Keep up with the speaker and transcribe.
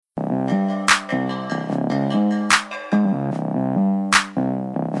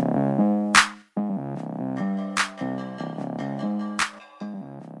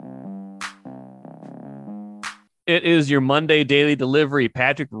It is your Monday daily delivery.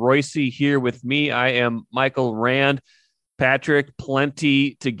 Patrick Royce here with me. I am Michael Rand. Patrick,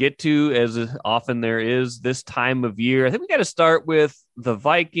 plenty to get to, as often there is this time of year. I think we got to start with the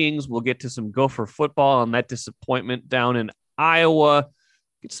Vikings. We'll get to some Gopher football and that disappointment down in Iowa.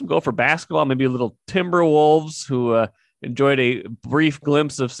 Get some Gopher basketball, maybe a little Timberwolves, who enjoyed a brief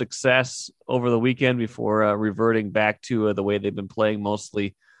glimpse of success over the weekend before reverting back to the way they've been playing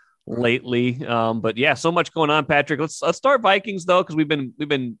mostly lately. But yeah, so much going on, Patrick. Let's start Vikings though, because we've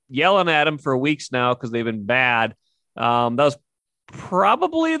been yelling at them for weeks now because they've been bad. That was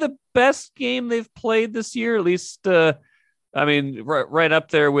probably the best game they've played this year, at least. Right up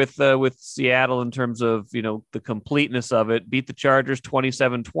there with Seattle in terms of, the completeness of it. Beat the Chargers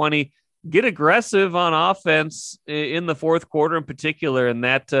 27-20. Get aggressive on offense in the fourth quarter in particular, and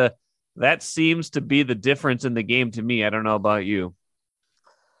that seems to be the difference in the game to me. I don't know about you.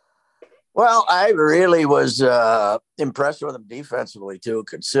 Well, I really was impressed with them defensively too,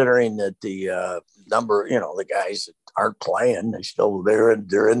 considering that the number, the guys that aren't playing,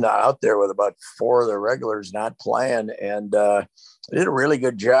 they're out there with about four of their regulars not playing, and they did a really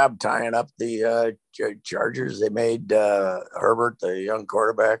good job tying up the Chargers. They made Herbert, the young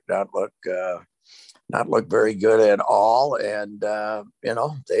quarterback, not look very good at all, and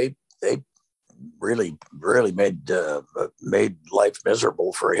they really made life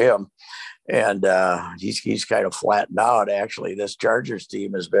miserable for him, and he's kind of flattened out. Actually, this Chargers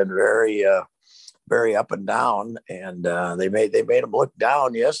team has been very up and down, and they made him look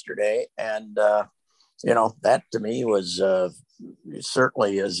down yesterday, and that to me was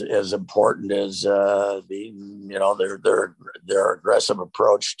certainly as important as their aggressive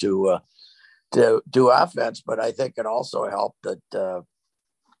approach to offense. But I think it also helped that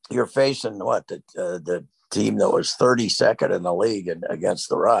you're facing the team that was 32nd in the league against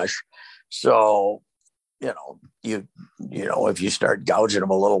the rush. So, if you start gouging them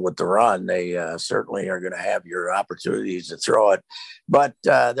a little with the run, they certainly are going to have your opportunities to throw it. But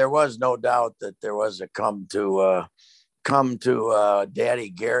there was no doubt that there was a come to Daddy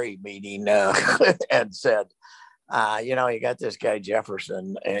Gary meeting and said, you got this guy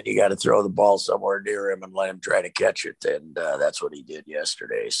Jefferson, and you got to throw the ball somewhere near him and let him try to catch it. And that's what he did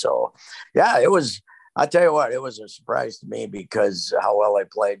yesterday. So, yeah, I'll tell you what, it was a surprise to me because how well I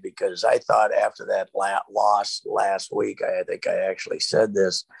played, because I thought after that loss last week, I think I actually said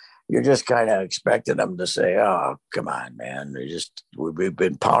this, you're just kind of expecting them to say, oh, come on, man. We've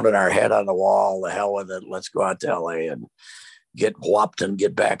been pounding our head on the wall. The hell with it. Let's go out to LA and get whopped and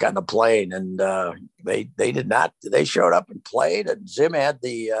get back on the plane. And they did not. They showed up and played. And Zim had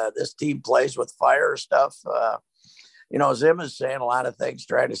this team plays with fire stuff. Zim is saying a lot of things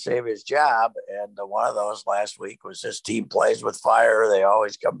trying to save his job. And one of those last week was this team plays with fire. They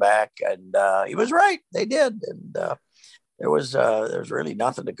always come back. And he was right. They did. And there was really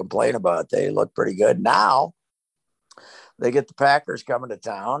nothing to complain about. They look pretty good. Now they get the Packers coming to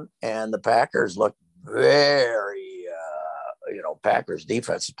town, and the Packers look very, Packers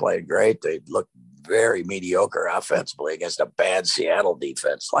defense is playing great. They look very mediocre offensively against a bad Seattle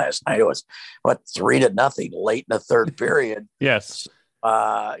defense last night. It was 3-0 late in the third period. Yes.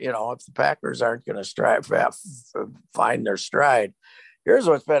 If the Packers aren't going to find their stride, here's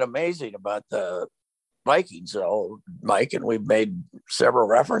what's been amazing about the Vikings, though, Mike, and we've made several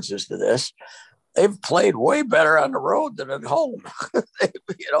references to this. They've played way better on the road than at home.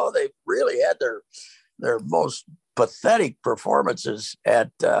 They've really had their most pathetic performances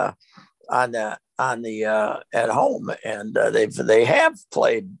at home, and they have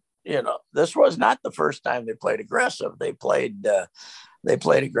played. This was not the first time they played aggressive. They played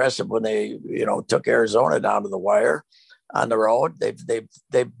aggressive when they took Arizona down to the wire on the road. They've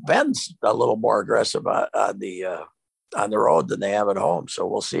been a little more aggressive on the road than they have at home. So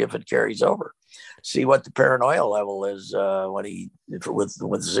we'll see if it carries over. See what the paranoia level is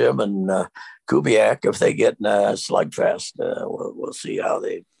with Zim and Kubiak, if they get in a slugfest. We'll see how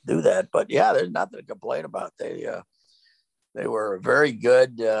they do that. But yeah, there's nothing to complain about. They were very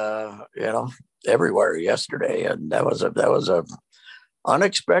good, everywhere yesterday, and that was a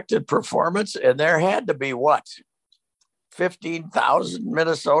unexpected performance. And there had to be 15,000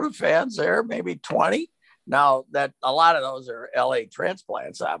 Minnesota fans there, maybe 20. Now, that a lot of those are LA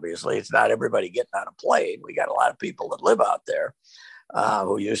transplants, obviously. It's not everybody getting on a plane. We got a lot of people that live out there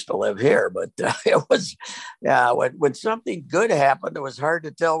who used to live here. But it was, when something good happened, it was hard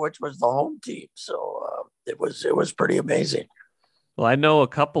to tell which was the home team. So it was pretty amazing. Well, I know a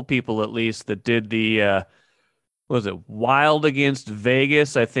couple people at least that did the, was it Wild against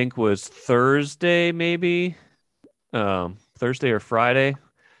Vegas? I think was Thursday, maybe Thursday or Friday,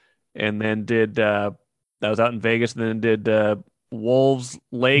 and then did That was out in Vegas, and then did Wolves,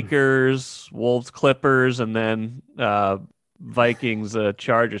 Lakers, Wolves, Clippers, and then Vikings,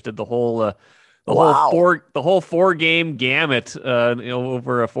 Chargers. Did Wow. the whole 4 game gamut,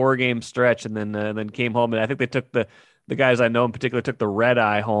 over a 4 game stretch, and then came home. And I think they took the guys I know in particular took the red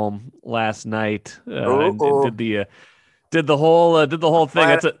eye home last night, and Ooh. did the whole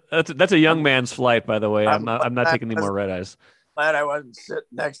thing. Glad, That's a young I'm, man's flight, by the way. I'm I'm not glad taking any more red eyes. I wasn't sitting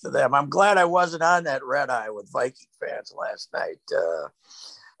next to them. I'm glad I wasn't on that red eye with Viking fans last night.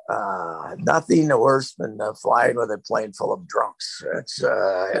 Nothing worse than flying with a plane full of drunks.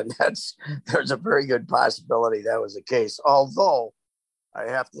 There's a very good possibility that was the case. Although I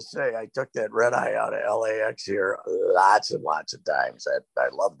have to say, I took that red eye out of LAX here lots and lots of times. I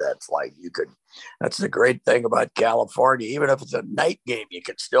love that flight. That's the great thing about California. Even if it's a night game, you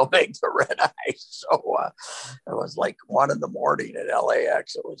can still make the red eye. So it was like 1 a.m. at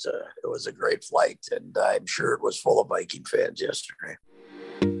LAX. It was a great flight, and I'm sure it was full of Viking fans yesterday.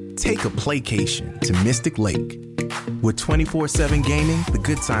 Take a playcation to Mystic Lake. With 24/7 gaming, the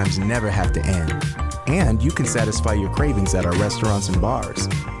good times never have to end. And you can satisfy your cravings at our restaurants and bars.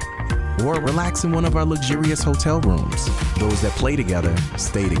 Or relax in one of our luxurious hotel rooms. Those that play together,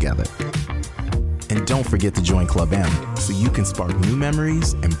 stay together. And don't forget to join Club M so you can spark new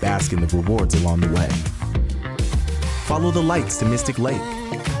memories and bask in the rewards along the way. Follow the lights to Mystic Lake,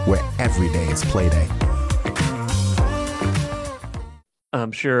 where every day is play day.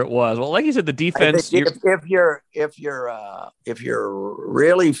 I'm sure it was. Well, like you said, the defense. If you're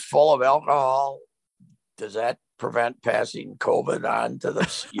really full of alcohol, does that prevent passing COVID on to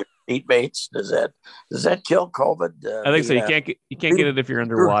your teammates? Does that kill COVID? I think so. You can't get it if you're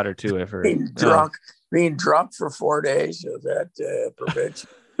underwater too. I've heard. Being drunk for 4 days, does that prevent?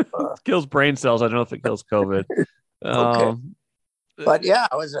 Kills brain cells. I don't know if it kills COVID. Okay. But yeah,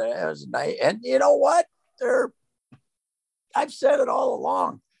 it was a night. And you know what? I've said it all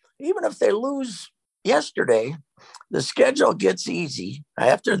along. Even if they lose yesterday, the schedule gets easy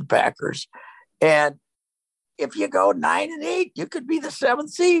after the Packers. And if you go 9-8, you could be the 7th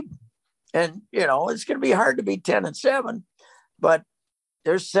seed. And, it's going to be hard to be 10-7. But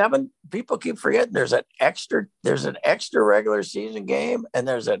there's 7. People keep forgetting there's an extra regular season game, and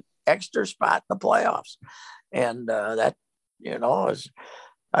there's an extra spot in the playoffs. And that,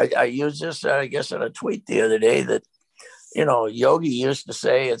 I used this, I guess, in a tweet the other day that, Yogi used to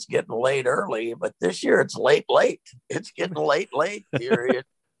say it's getting late early, but this year it's late. It's getting late.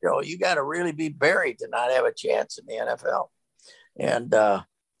 You got to really be buried to not have a chance in the NFL. And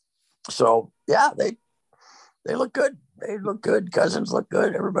so, yeah, they look good. They look good. Cousins look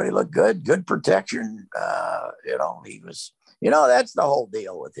good. Everybody looked good. Good protection. He was, that's the whole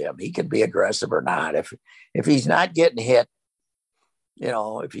deal with him. He can be aggressive or not. If he's not getting hit,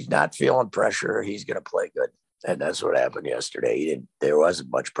 if he's not feeling pressure, he's going to play good. And that's what happened yesterday. There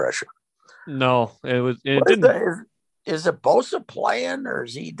wasn't much pressure. No, it was. Is it Bosa playing, or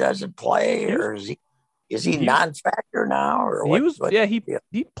he doesn't play, or is he non-factor now, or what?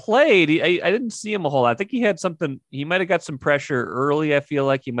 He played. I didn't see him a whole lot. I think he had something. He might have got some pressure early. I feel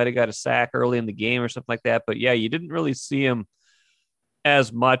like he might have got a sack early in the game or something like that. But yeah, you didn't really see him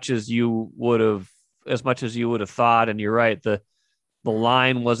as much as you would have thought. And you're right. The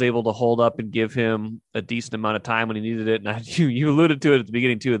line was able to hold up and give him a decent amount of time when he needed it. And you alluded to it at the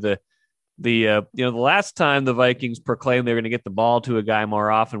beginning too. The last time the Vikings proclaimed they were going to get the ball to a guy more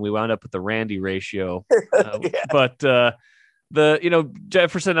often, we wound up with the Randy ratio. But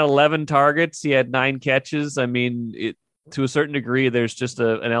Jefferson had 11 targets. He had 9 catches. I mean, to a certain degree, there's just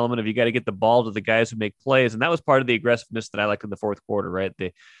an element of you got to get the ball to the guys who make plays, and that was part of the aggressiveness that I liked in the fourth quarter. Right?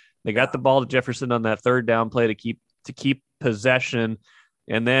 They got the ball to Jefferson on that 3rd down play to keep possession,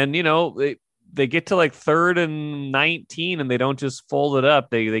 and then they get to like 3rd and 19, and they don't just fold it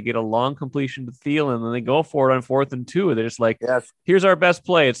up. They get a long completion to Thielen, and then they go for it on 4th and 2. They're just like, Here's our best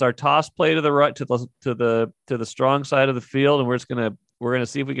play. It's our toss play to the right, to the strong side of the field, and we're gonna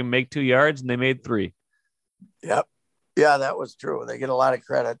see if we can make 2 yards. And they made 3. Yep, yeah, that was true. They get a lot of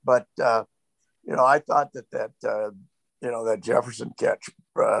credit, but I thought that Jefferson catch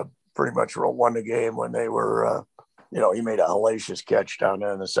pretty much won the game when they were. He made a hellacious catch down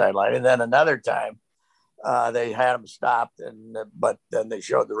there on the sideline. And then another time they had him stopped, but then they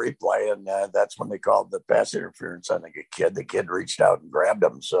showed the replay, and that's when they called the pass interference on the kid. The kid reached out and grabbed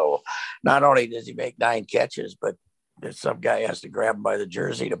him. So not only does he make 9 catches, but some guy has to grab him by the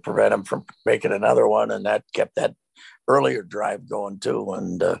jersey to prevent him from making another one. And that kept that earlier drive going too.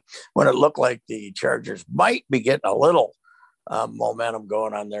 And when it looked like the Chargers might be getting a little momentum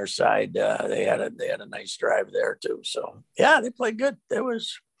going on their side, they had a nice drive there too. So yeah, they played good. It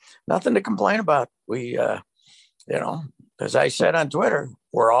was nothing to complain about. We, as I said on Twitter,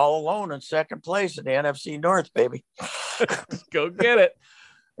 we're all alone in second place in the NFC North, baby. Go get it.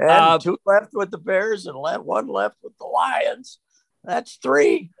 And 2 left with the Bears and 1 left with the Lions. That's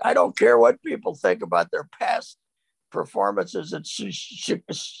 3. I don't care what people think about their past performances at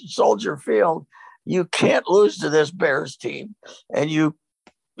Soldier Field. You can't lose to this Bears team, and you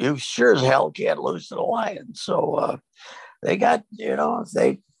sure as hell can't lose to the Lions. So they got, if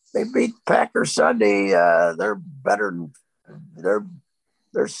they beat Packers Sunday, they're better than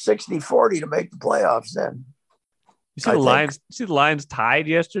they're 60-40 to make the playoffs then. You see the Lions? See the Lions tied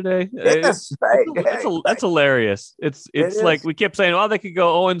yesterday? Yes, that's hilarious. It's like we kept saying, they could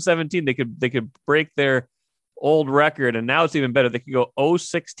go 0-17. They could break their old record, and now it's even better. They could go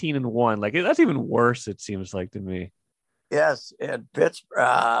 0-16-1. Like that's even worse. It seems like to me. Yes, and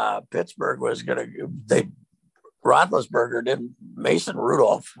Pittsburgh was going to. Roethlisberger didn't. Mason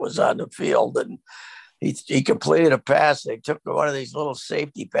Rudolph was on the field, and he completed a pass. They took one of these little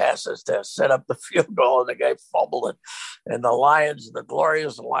safety passes to set up the field goal, and the guy fumbled it. And the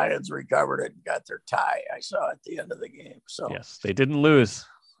glorious Lions recovered it and got their tie. I saw at the end of the game. So yes, they didn't lose.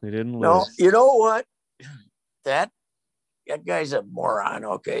 No, you know what? That guy's a moron.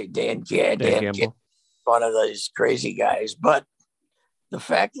 Okay, Dan Campbell, one of these crazy guys. But the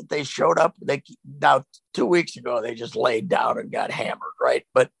fact that they showed up, now 2 weeks ago they just laid down and got hammered, right?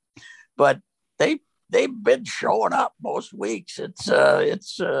 But they've been showing up most weeks. They're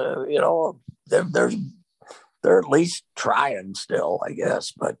at least trying still, I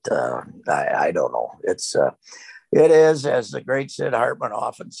guess. But I don't know. It is, as the great Sid Hartman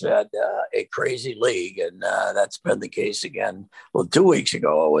often said, a crazy league, and that's been the case again. Well, 2 weeks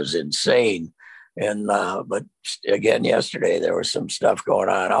ago it was insane, and but again yesterday there was some stuff going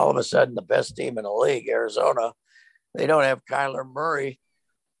on. All of a sudden, the best team in the league, Arizona, they don't have Kyler Murray.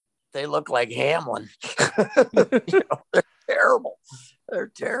 They look like Hamlin. They're terrible.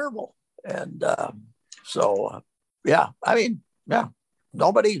 They're terrible, and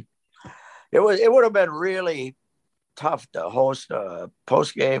nobody. It would have been really tough to host a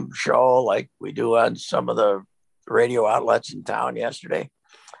post-game show like we do on some of the radio outlets in town yesterday.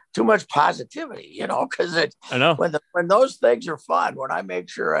 Too much positivity, because I know when those things are fun, when I make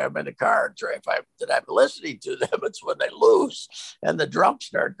sure I'm in the car that I'm listening to them, it's when they lose and the drunks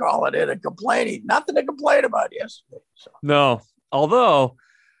start calling in and complaining. Nothing to complain about yesterday. So. No, although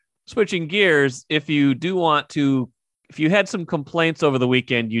switching gears, if you had some complaints over the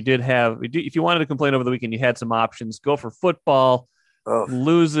weekend, if you wanted to complain over the weekend, you had some options. Go for football.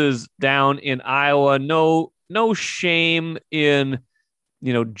 Loses down in Iowa. No shame in,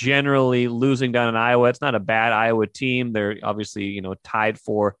 generally losing down in Iowa. It's not a bad Iowa team. They're obviously, tied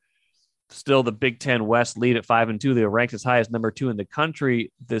for still the Big Ten West lead at 5-2. They were ranked as high as number 2 in the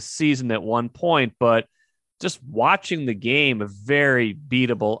country this season at one point, but just watching the game, a very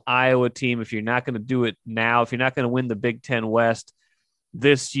beatable Iowa team. If you're not going to do it now, if you're not going to win the Big Ten West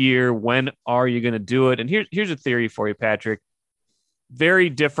this year, when are you going to do it? And here's a theory for you, Patrick. Very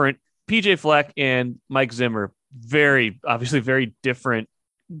different. PJ Fleck and Mike Zimmer, obviously very different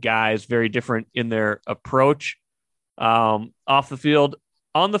guys, very different in their approach. Off the field,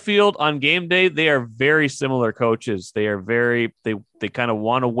 on the field, on game day, they are very similar coaches. They are they kind of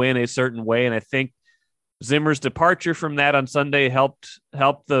want to win a certain way, and I think Zimmer's departure from that on Sunday helped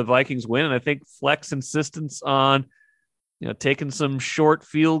the Vikings win. And I think Fleck's insistence on, taking some short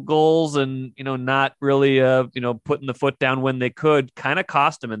field goals and, not really, putting the foot down when they could kind of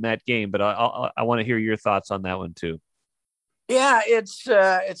cost them in that game. But I want to hear your thoughts on that one too. Yeah, it's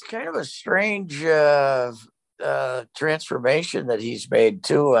kind of a strange transformation that he's made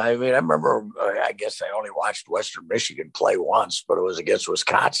too. I mean, I remember, I guess I only watched Western Michigan play once, but it was against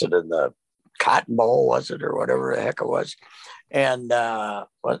Wisconsin in the Cotton Bowl, was it, or whatever the heck it was, and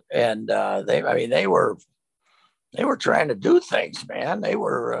they were trying to do things, man. They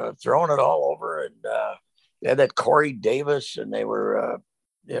were throwing it all over, and they had that Corey Davis, and they were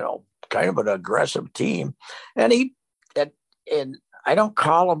kind of an aggressive team. And I don't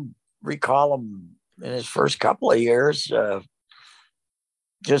recall him in his first couple of years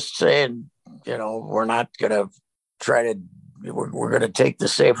just saying, we're not going to we're going to take the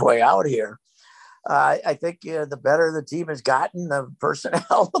safe way out here. I think the better the team has gotten, the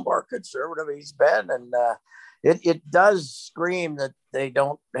personnel, the more conservative he's been. And it does scream that they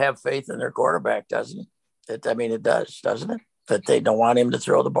don't have faith in their quarterback, doesn't it? It does, doesn't it? That they don't want him to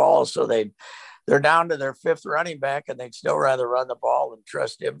throw the ball. So they're down to their 5th running back, and they'd still rather run the ball and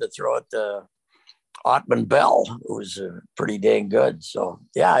trust him to throw it to Ottman Bell, who was pretty dang good. So,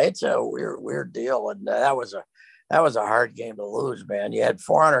 yeah, it's a weird deal. And that that was a hard game to lose, man. You had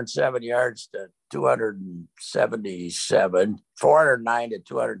 407 yards to 277, 409 to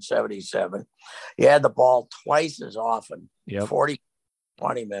 277. You had the ball twice as often, 40,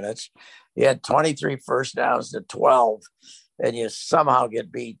 20 minutes. You had 23 first downs to 12, and you somehow get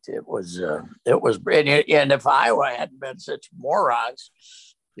beat. And if Iowa hadn't been such morons,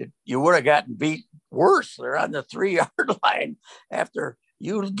 you would have gotten beat worse. They're on the 3-yard line after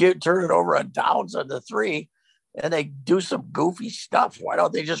you turn it over on downs on the 3. And they do some goofy stuff. Why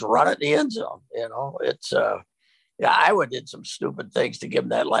don't they just run it in the end zone? It's Iowa did some stupid things to give them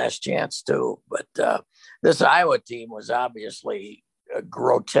that last chance too. But this Iowa team was obviously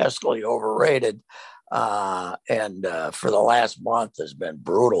grotesquely overrated, and for the last month has been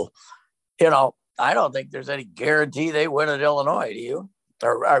brutal. I don't think there's any guarantee they win at Illinois. Do you?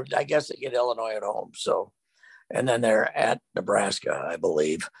 Or I guess they get Illinois at home. So, and then they're at Nebraska, I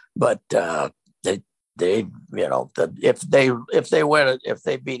believe. But if they win it, if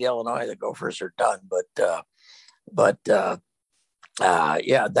they beat Illinois, the Gophers are done.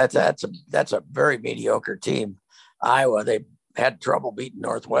 That's a very mediocre team. Iowa, they had trouble beating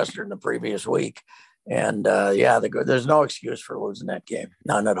Northwestern the previous week, and there's no excuse for losing that game,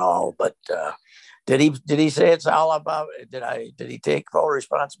 none at all. But did he say it's all about? Did he take full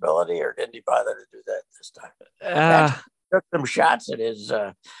responsibility, or didn't he bother to do that this time? Took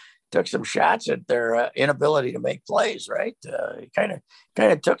some shots at their inability to make plays, right? He kind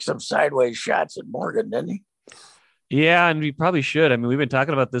of took some sideways shots at Morgan, didn't he? Yeah, and we probably should. I mean, we've been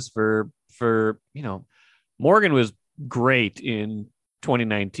talking about this for Morgan was great in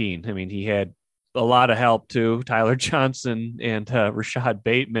 2019. I mean, he had a lot of help too. Tyler Johnson and Rashad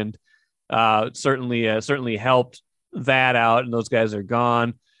Bateman certainly helped that out, and those guys are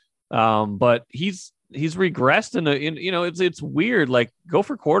gone. But he's regressed it's weird. Like,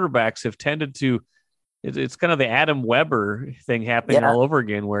 Gopher quarterbacks have tended to, it's kind of the Adam Weber thing happening all over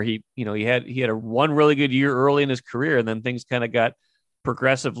again, where he had one really good year early in his career, and then things kind of got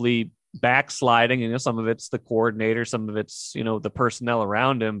progressively backsliding. And some of it's the coordinator, some of it's, the personnel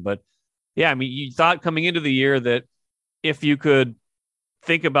around him. But yeah, I mean, you thought coming into the year that if you could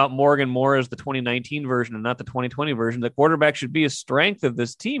think about Morgan more as the 2019 version and not the 2020 version, the quarterback should be a strength of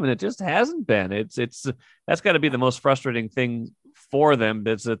this team. And it just hasn't been. That's got to be the most frustrating thing for them,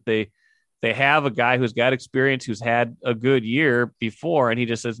 is that they have a guy who's got experience, who's had a good year before, and he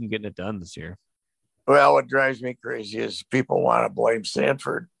just isn't getting it done this year. Well, what drives me crazy is people want to blame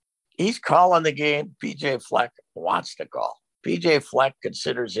Sanford. He's calling the game PJ Fleck wants to call. PJ Fleck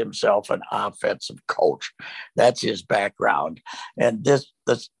considers himself an offensive coach. That's his background. And the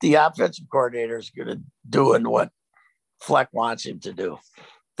offensive coordinator is doing what Fleck wants him to do.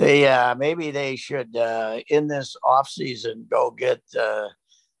 Maybe they should, in this offseason, go get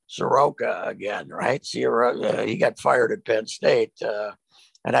Soroka again, right? He got fired at Penn State.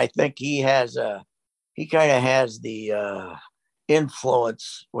 And I think he kind of has the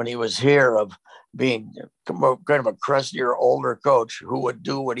influence when he was here of being kind of a crustier, older coach who would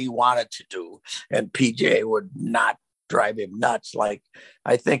do what he wanted to do, and PJ would not drive him nuts. Like,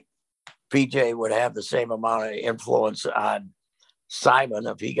 I think PJ would have the same amount of influence on Simon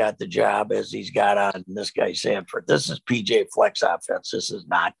if he got the job as he's got on this guy Sanford. This is PJ Fleck's offense. This is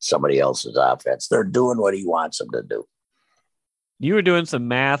not somebody else's offense. They're doing what he wants them to do. You were doing some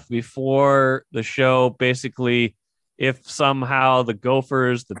math before the show. Basically, if somehow the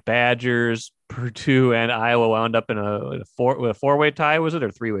Gophers, the Badgers, Purdue, and Iowa wound up in a four-way tie, was it,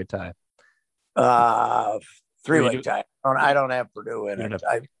 or three-way tie? Three-way tie. I don't have Purdue in it.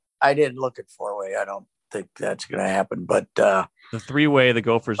 I didn't look at four-way. I don't think that's going to happen. But the three-way, the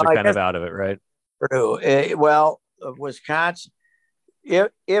Gophers are kind of out of it, right? Purdue. Wisconsin,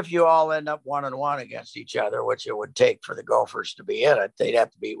 if you all end up 1-1 against each other, which it would take for the Gophers to be in it, they'd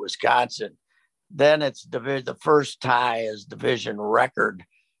have to beat Wisconsin. Then it's the first tie is division record,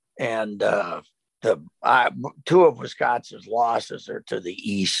 and two of Wisconsin's losses are to the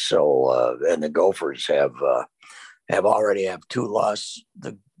east. So and the Gophers have already have two losses.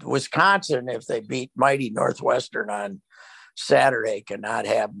 The Wisconsin, if they beat mighty Northwestern on Saturday, cannot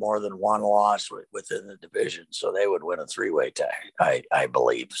have more than one loss within the division, so they would win a three-way tie, I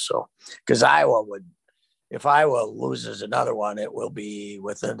believe. So, because if Iowa loses another one, it will be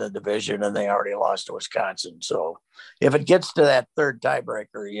within the division, and they already lost to Wisconsin. So, if it gets to that third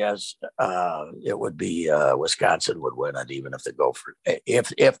tiebreaker, yes, it would be Wisconsin would win it, even if the Gophers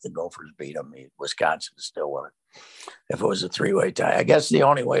beat them, Wisconsin would still win it. If it was a three-way tie, I guess the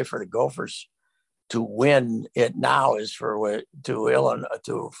only way for the Gophers to win it now is for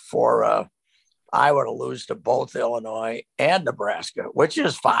Iowa to lose to both Illinois and Nebraska, which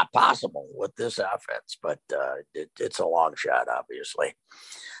is possible with this offense, but it's a long shot, obviously.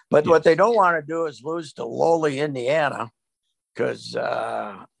 But what they don't want to do is lose to lowly Indiana, because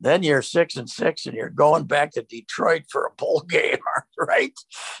then you're 6-6 and you're going back to Detroit for a bowl game, right?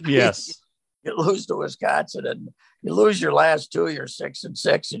 Yes. You lose to Wisconsin and you lose your last two, you're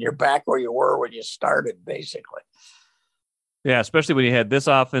 6-6, and you're back where you were when you started, basically. Yeah, especially when you had this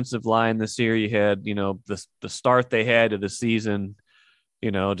offensive line this year. You had, the start they had of the season,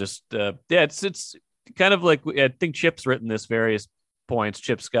 it's kind of like, I think Chip's written this various points,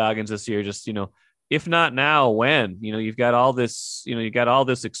 Chip Scoggins this year, just, if not now, when? You've got all this,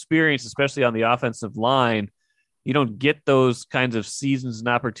 experience, especially on the offensive line. You don't get those kinds of seasons and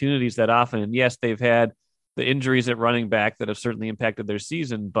opportunities that often. And yes, they've had the injuries at running back that have certainly impacted their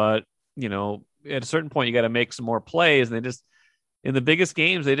season, but at a certain point you got to make some more plays, and they just, in the biggest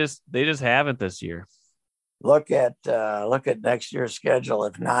games, they just haven't this year. Look at next year's schedule.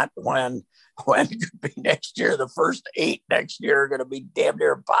 If not, when could be next year? The first 8 next year are going to be damn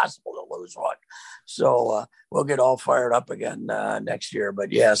near impossible to lose one. So we'll get all fired up again next year.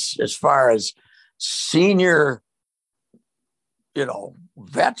 But yes, as far as senior,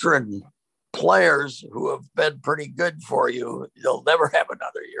 veteran players who have been pretty good for you, you'll never have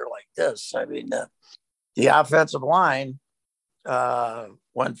another year like this. I mean, the offensive line,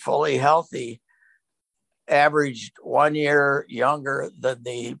 when fully healthy, averaged 1 year younger than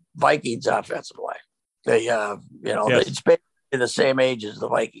the Vikings offensive line. They, yes. It's basically the same age as the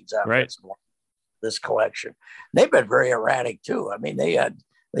Vikings offensive line, this collection. They've been very erratic too. I mean,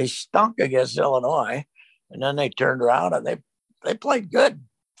 they stunk against Illinois, and then they turned around and they played good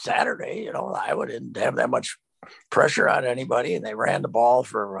Saturday. Iowa didn't have that much pressure on anybody, and they ran the ball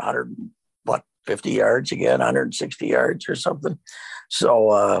for 150 yards again, 160 yards or something.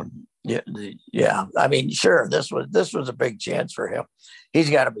 So, yeah. I mean, sure, this was a big chance for him.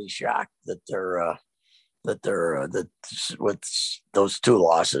 He's got to be shocked that they're with those 2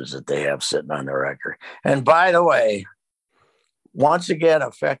 losses that they have sitting on their record. And by the way, once again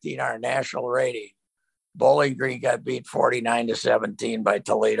affecting our national rating, Bowling Green got beat 49-17 by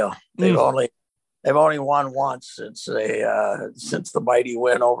Toledo. They've only won once since the mighty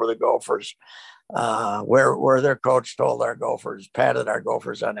win over the Gophers. Where their coach told our Gophers, patted our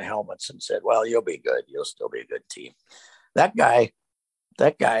Gophers on the helmets and said, well, you'll be good. You'll still be a good team. That guy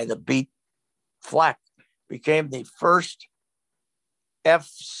that beat Fleck became the first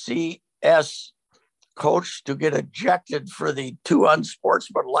FCS coach to get ejected for the 2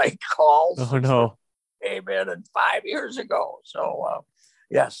 unsportsmanlike calls. Oh, no. Came in 5 years ago. So,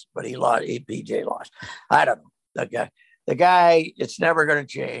 yes, but he lost. BJ lost. I don't know. The guy, it's never going to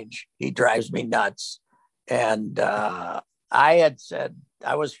change. He drives me nuts. And I had said,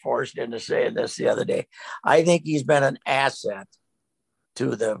 I was forced into saying this the other day, I think he's been an asset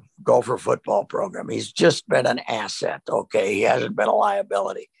to the Gopher football program. He's just been an asset. Okay. He hasn't been a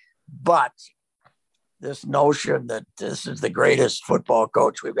liability. But this notion that this is the greatest football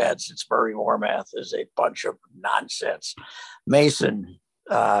coach we've had since Murray Warmath is a bunch of nonsense. Mason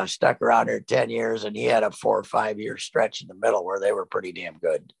stuck around here 10 years, and he had a 4 or 5 year stretch in the middle where they were pretty damn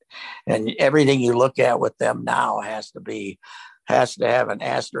good. And everything you look at with them now has to have an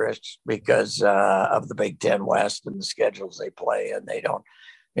asterisk because of the Big Ten West and the schedules they play. And they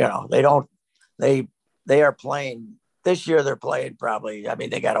are playing this year. They're playing probably, I mean,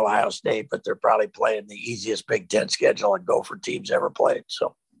 they got Ohio State, but they're probably playing the easiest Big Ten schedule and Gopher teams ever played.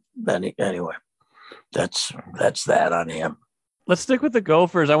 So anyway, that's that on him. Let's stick with the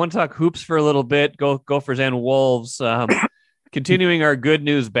Gophers. I want to talk hoops for a little bit. Gophers and Wolves. Continuing our good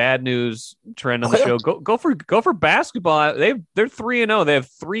news, bad news trend on the show. Gopher basketball. They're 3-0. They have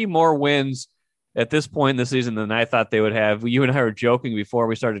 3 more wins at this point in the season than I thought they would have. You and I were joking before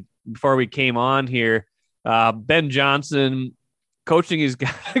we came on here. Ben Johnson coaching these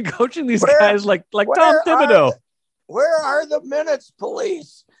guys like Tom Thibodeau. Where are the minutes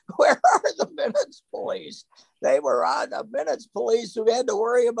police? Where are the minutes police? They were on the minutes police who had to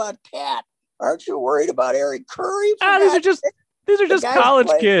worry about Cat. Aren't you worried about Eric Curry? These are just college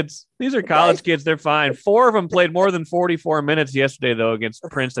kids. These are college kids. They're fine. 4 of them played more than 44 minutes yesterday, though, against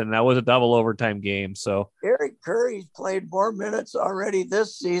Princeton. That was a double overtime game. So Eric Curry's played more minutes already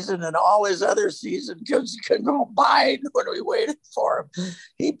this season than all his other seasons can go by when we waited for him.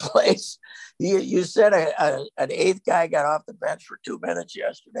 He plays. You said an 8th guy got off the bench for 2 minutes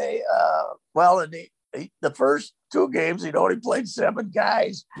yesterday. In the first 2 games, he'd only played 7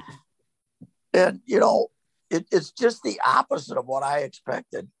 guys. And, it's just the opposite of what I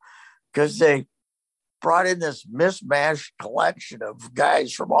expected, because they brought in this mismatched collection of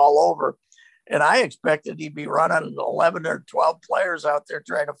guys from all over. And I expected he'd be running 11 or 12 players out there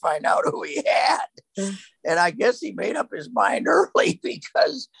trying to find out who he had. And I guess he made up his mind early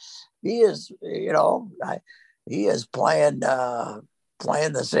because he is, he is playing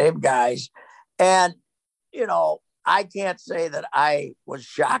the same guys. And, I can't say that I was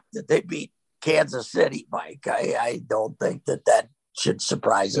shocked that they beat Kansas City, Mike. I don't think that should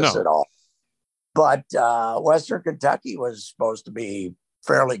surprise us at all. But Western Kentucky was supposed to be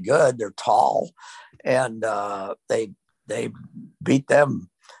fairly good. They're tall, and they beat them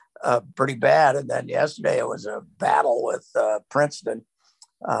pretty bad. And then yesterday it was a battle with Princeton,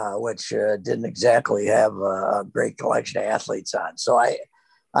 which didn't exactly have a great collection of athletes on. So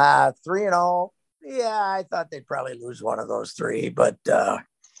 3-0. Yeah, I thought they'd probably lose one of those three, but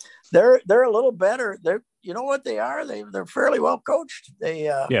they're a little better. They're, you know what they are? They're fairly well coached.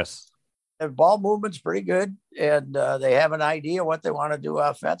 Yes. Their ball movement's pretty good, and they have an idea what they want to do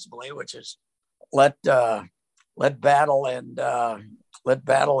offensively, which is let Battle and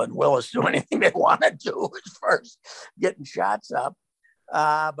Willis do anything they want to do as far as getting shots up.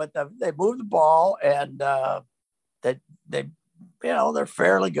 But they move the ball, and they're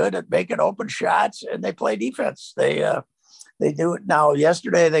fairly good at making open shots, and they play defense. They do it now.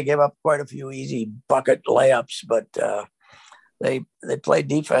 Yesterday they gave up quite a few easy bucket layups, but they play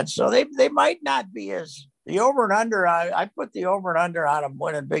defense, so they might not be as the over and under. I put the over and under on them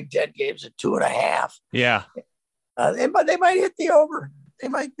winning Big Ten games at 2.5. Yeah, but they might hit the over. They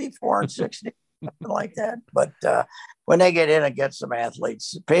might be 4-60, something like that. But when they get in against some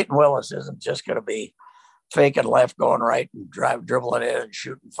athletes, Peyton Willis isn't just going to be faking left, going right, and dribbling in and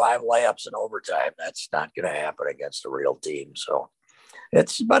shooting 5 layups in overtime. That's not going to happen against a real team. So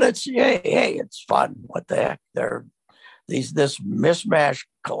it's fun. What the heck? They're this mismatched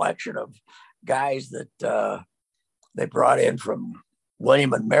collection of guys that they brought in from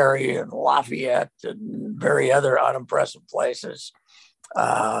William and Mary and Lafayette and very other unimpressive places.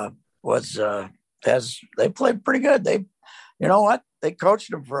 They played pretty good. You know what? They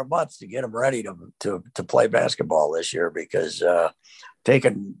coached them for a month to get them ready to play basketball this year, because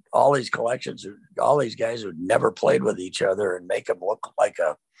taking all these collections, all these guys who'd never played with each other, and make them look like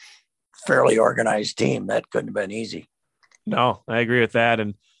a fairly organized team, that couldn't have been easy. No, I agree with that.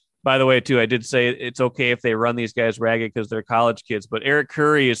 And by the way, too, I did say it's okay if they run these guys ragged because they're college kids, but Eric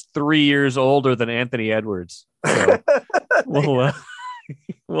Curry is 3 years older than Anthony Edwards. So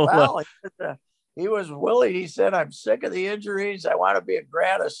he was Willie. He said, "I'm sick of the injuries. I want to be a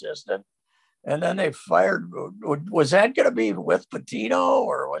grad assistant." And then they fired. Was that going to be with Pitino,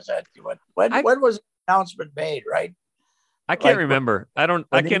 or was that when was the announcement made? Right. I can't remember. I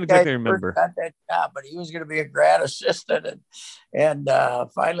can't exactly remember. Got that job, but he was going to be a grad assistant, and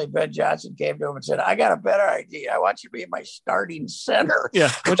finally Ben Johnson came to him and said, "I got a better idea. I want you to be my starting center." Yeah,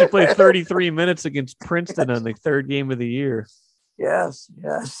 why don't you play 33 minutes against Princeton on the third game of the year? Yes,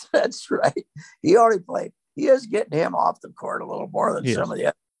 that's right. He is getting him off the court a little more than some of the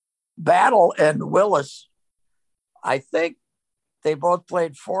other. Battle and Willis, I think they both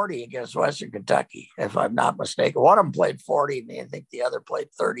played 40 against Western Kentucky, if I'm not mistaken. One of them played 40, and I think the other played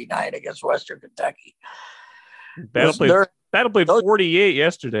 39 against Western Kentucky. Battle played 48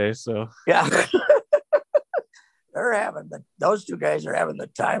 yesterday, so yeah. Those two guys are having the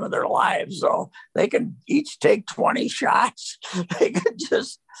time of their lives. So they can each take 20 shots. They could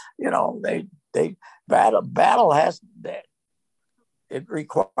just, Battle has that. It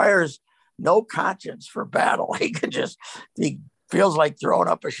requires no conscience for Battle. He feels like throwing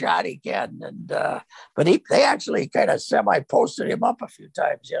up a shot, he can. And but they actually kind of semi-posted him up a few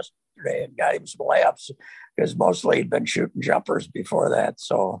times yesterday and got him some layups, because mostly he'd been shooting jumpers before that.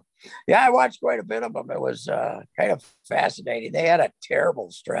 So yeah, I watched quite a bit of them. It was kind of fascinating. They had a terrible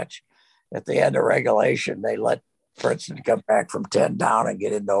stretch at the end of regulation. They let Princeton come back from 10 down and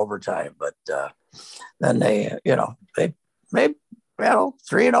get into overtime. But then they made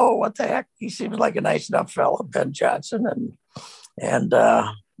 3-0. What the heck? He seems like a nice enough fellow, Ben Johnson, and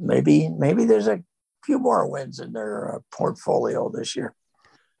maybe there's a few more wins in their portfolio this year.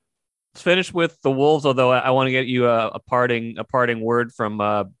 Let's finish with the Wolves, although I want to get you a parting word from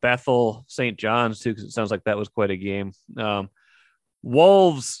Bethel St. John's too, because it sounds like that was quite a game.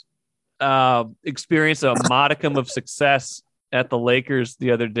 Wolves experienced a modicum of success at the Lakers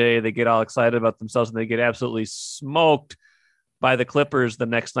the other day. They get all excited about themselves, and they get absolutely smoked by the Clippers the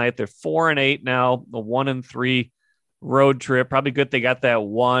next night. They're 4-8 now, a 1-3 road trip. Probably good they got that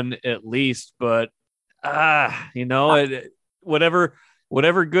one at least, but whatever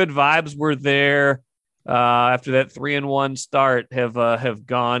good vibes were there after that 3-1 start have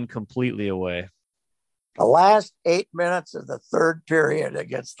gone completely away. The last 8 minutes of the third period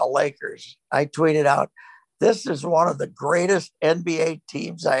against the Lakers, I tweeted out, "This is one of the greatest NBA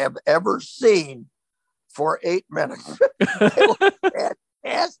teams I have ever seen for 8 minutes." They were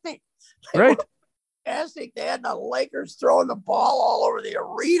fantastic. Right. Fantastic. They had the Lakers throwing the ball all over the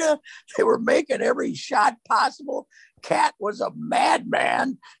arena. They were making every shot possible. Cat was a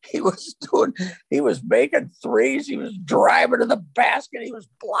madman. He was making threes. He was driving to the basket. He was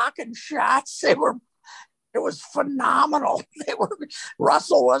blocking shots. It was phenomenal.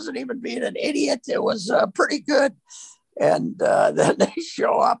 Russell wasn't even being an idiot. It was pretty good. And then they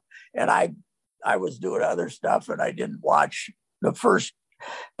show up, and I was doing other stuff, and I didn't watch the first.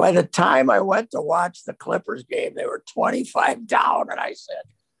 By the time I went to watch the Clippers game, they were 25 down, and I said,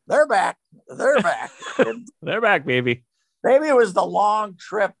 "They're back. They're back." They're back, baby. Maybe it was the long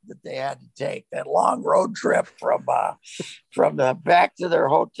trip that they had to take, that long road trip from the back to their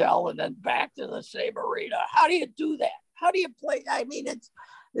hotel and then back to the same arena. How do you do that? How do you play? I mean,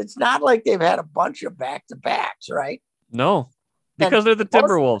 it's not like they've had a bunch of back-to-backs, right? No, because they're the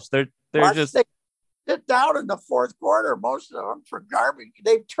Timberwolves. They're just they sit down in the fourth quarter, most of them, for garbage.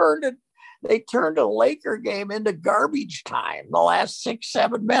 They turned a Laker game into garbage time the last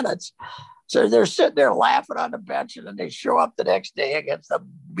 6-7 minutes. So they're sitting there laughing on the bench, and then they show up the next day against the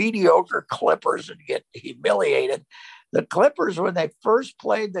mediocre Clippers and get humiliated. The Clippers, when they first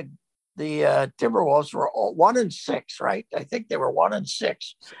played the Timberwolves, were 1-6, right? I think they were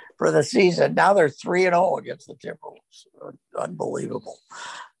 1-6 for the season. Now they're 3-0 against the Timberwolves. Unbelievable.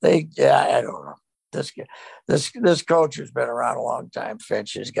 I don't know. This coach has been around a long time.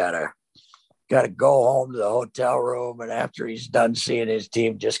 Finch has got to go home to the hotel room, and after he's done seeing his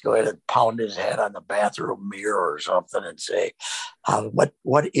team, just go ahead and pound his head on the bathroom mirror or something and say,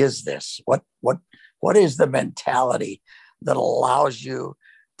 what is this? What is the mentality that allows you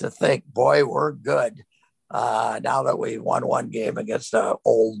to think, boy, we're good now that we won one game against the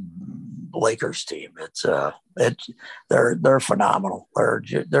old Lakers team? They're phenomenal.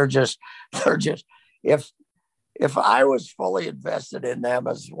 They're just if I was fully invested in them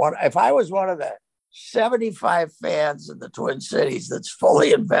if I was one of the 75 fans in the Twin Cities that's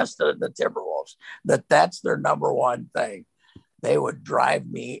fully invested in the Timberwolves, that's their number one thing, they would drive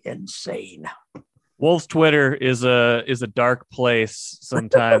me insane. Wolves Twitter is a dark place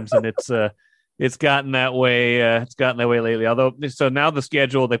sometimes, and it's gotten that way. It's gotten that way lately. Although, so now the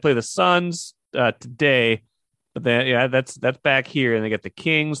schedule, they play the Suns today. But then, that's back here, and they get the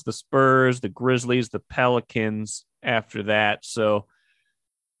Kings, the Spurs, the Grizzlies, the Pelicans after that. So,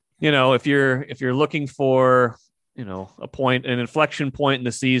 if you're looking for, an inflection point in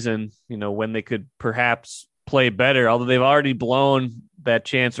the season, when they could perhaps play better, although they've already blown that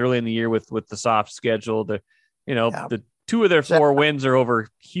chance early in the year with the soft schedule. The two of their 4 wins are over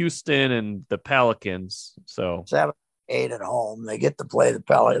Houston and the Pelicans. So 7-8 at home. They get to play the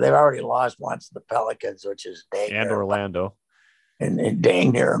Pelicans. They've already lost once to the Pelicans, which is dang and Orlando, and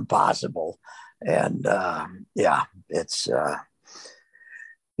dang near impossible. And it's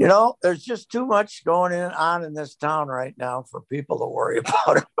there's just too much going on in this town right now for people to worry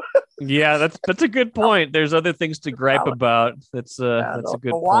about it. Yeah, that's a good point. There's other things to gripe about. That's a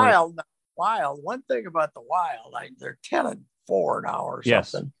good point. Wild. One thing about the Wild, they're 10-4 now or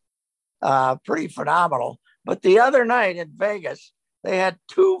something. Yes. Pretty phenomenal. But the other night in Vegas, they had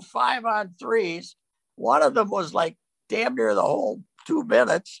 2 5-on-3s. One of them was like damn near the whole 2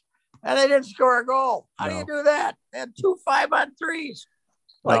 minutes, and they didn't score a goal. How do you do that? They had 2 5-on-3s,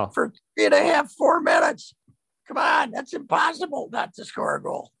 for 3.5, 4 minutes. Come on, that's impossible not to score a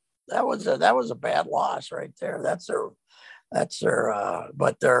goal. That was a bad loss right there. That's their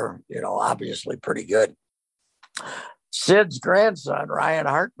but they're obviously pretty good. Sid's grandson, Ryan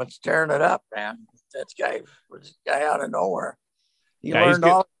Hartman's tearing it up, man. That guy was a guy out of nowhere. He learned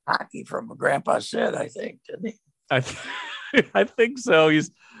all hockey from Grandpa Sid, I think, didn't he? I think so.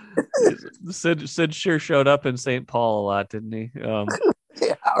 Sid sure showed up in St. Paul a lot, didn't he?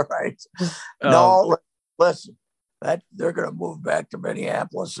 Yeah, right. No, listen, they're going to move back to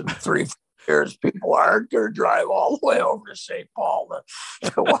Minneapolis in 3 years. People aren't going to drive all the way over to St. Paul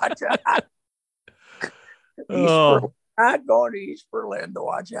to watch it. Not going to East Berlin to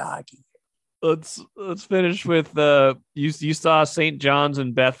watch hockey. Let's finish with you saw St. John's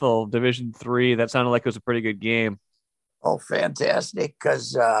and Bethel Division III. That sounded like it was a pretty good game. Oh, fantastic!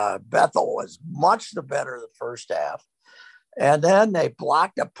 Because Bethel was much the better the first half, and then they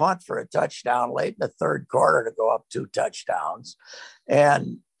blocked a punt for a touchdown late in the third quarter to go up 2 touchdowns,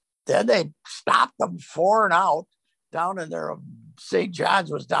 and then they stopped them 4 and out down in their St. John's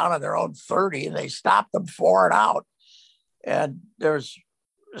was down on their own 30, and they stopped them 4 and out. And there's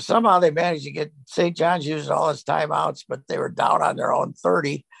somehow they managed to get St. John's used all his timeouts, but they were down on their own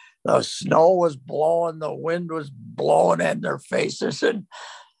 30. The snow was blowing, the wind was blowing in their faces, and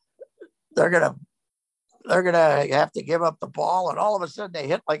they're gonna have to give up the ball. And all of a sudden, they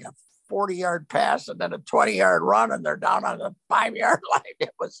hit like a 40-yard pass and then a 20-yard run, and they're down on the 5-yard line.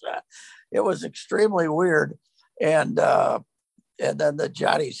 It was extremely weird. And then the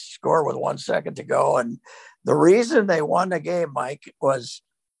Johnnies score with 1 second to go. And the reason they won the game, Mike, was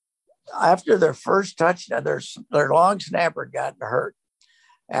after their first touchdown, their long snapper got hurt.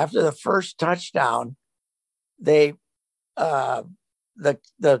 After the first touchdown, they the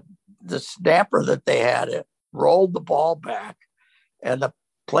snapper that they had rolled the ball back, and the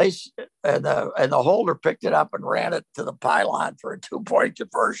place and the holder picked it up and ran it to the pylon for a 2-point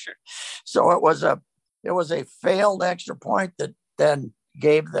conversion. So it was a failed extra point that then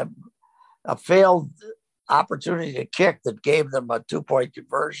gave them a failed opportunity to kick that gave them a 2-point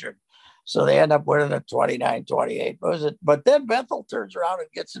conversion. So they end up winning at 29-28. But then Bethel turns around and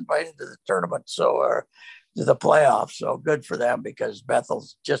gets invited to the tournament, to the playoffs. So good for them, because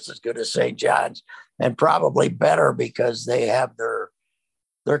Bethel's just as good as St. John's, and probably better because they have their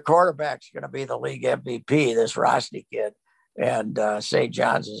quarterback's going to be the league MVP, this Rosny kid. And St.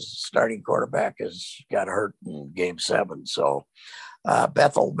 John's starting quarterback got hurt in game 7. So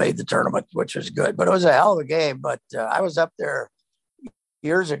Bethel made the tournament, which was good. But it was a hell of a game. But I was up there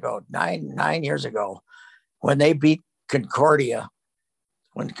years ago, nine years ago, when they beat Concordia,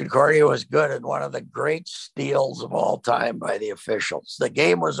 when Concordia was good, and one of the great steals of all time by the officials. The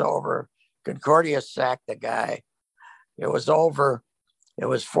game was over. Concordia sacked the guy. It was over. It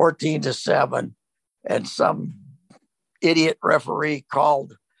was 14-7, and some idiot referee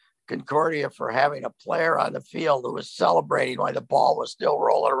called Concordia for having a player on the field who was celebrating while the ball was still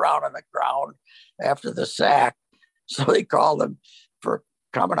rolling around on the ground after the sack. So they called him for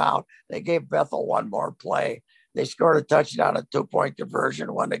coming out. They gave Bethel one more play. They scored a touchdown, a 2-point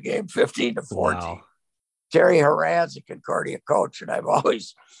conversion, won the game 15-14. Wow. Terry Horan's a Concordia coach, and I've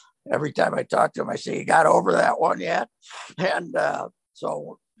always, every time I talk to him, I say, "You got over that one yet?" And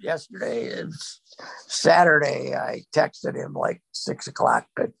so yesterday is Saturday. I texted him like 6:00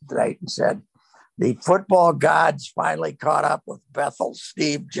 at night and said, "The football gods finally caught up with Bethel's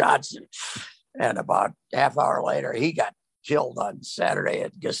Steve Johnson." And about half hour later, he got killed on Saturday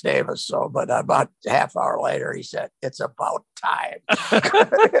at Gustavus. So, but about half hour later, he said, "It's about time."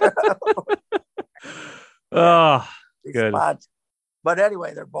 Oh, good. But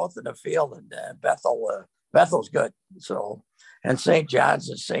anyway, they're both in the field, and Bethel's good. So, and St. John's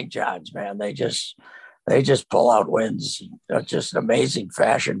is St. John's, man. They just pull out wins, just amazing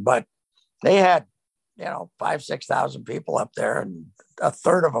fashion. But they had, 5,000-6,000 people up there, and a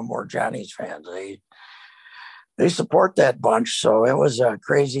third of them were Johnny's fans. They support that bunch. So it was a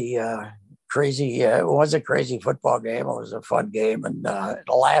crazy. It was a crazy football game. It was a fun game, and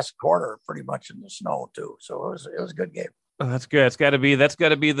the last quarter pretty much in the snow too. So it was a good game. Oh, that's good. That's got to be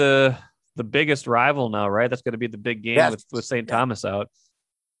the biggest rival now, right? That's got to be the big game with St. Thomas out.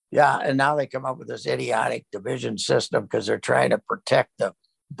 Yeah, and now they come up with this idiotic division system because they're trying to protect the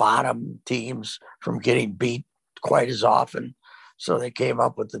bottom teams from getting beat quite as often. So they came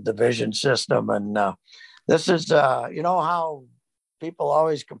up with the division system, and this is how people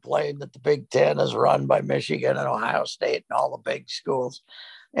always complain that the Big Ten is run by Michigan and Ohio State and all the big schools.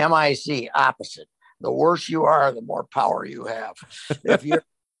 MIC, opposite. The worse you are, the more power you have.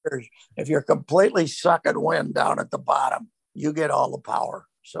 If you're completely sucking wind down at the bottom, you get all the power.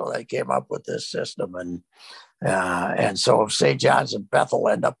 So they came up with this system, and so if St. John's and Bethel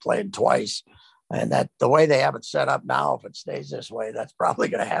end up playing twice, and that the way they have it set up now, if it stays this way, that's probably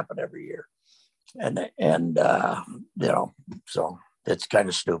going to happen every year. And so it's kind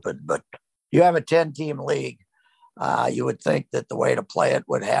of stupid. But you have a 10-team league. You would think that the way to play it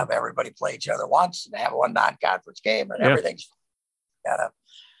would have everybody play each other once and have one non-conference game, and everything's got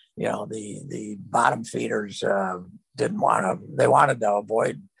the bottom feeders they wanted to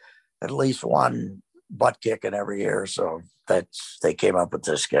avoid at least one butt kicking every year. So they came up with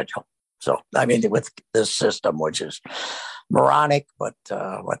this schedule. So, I mean, with this system, which is moronic, but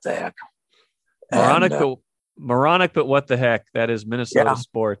what the heck. Moronic, but what the heck? That is Minnesota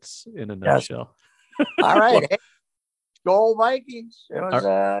sports in a nutshell. All right. Hey, go Vikings. It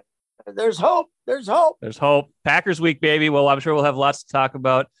was, there's hope. There's hope. There's hope. Packers week, baby. Well, I'm sure we'll have lots to talk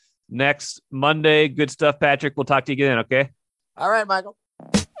about next Monday. Good stuff, Patrick. We'll talk to you again, okay? All right, Michael.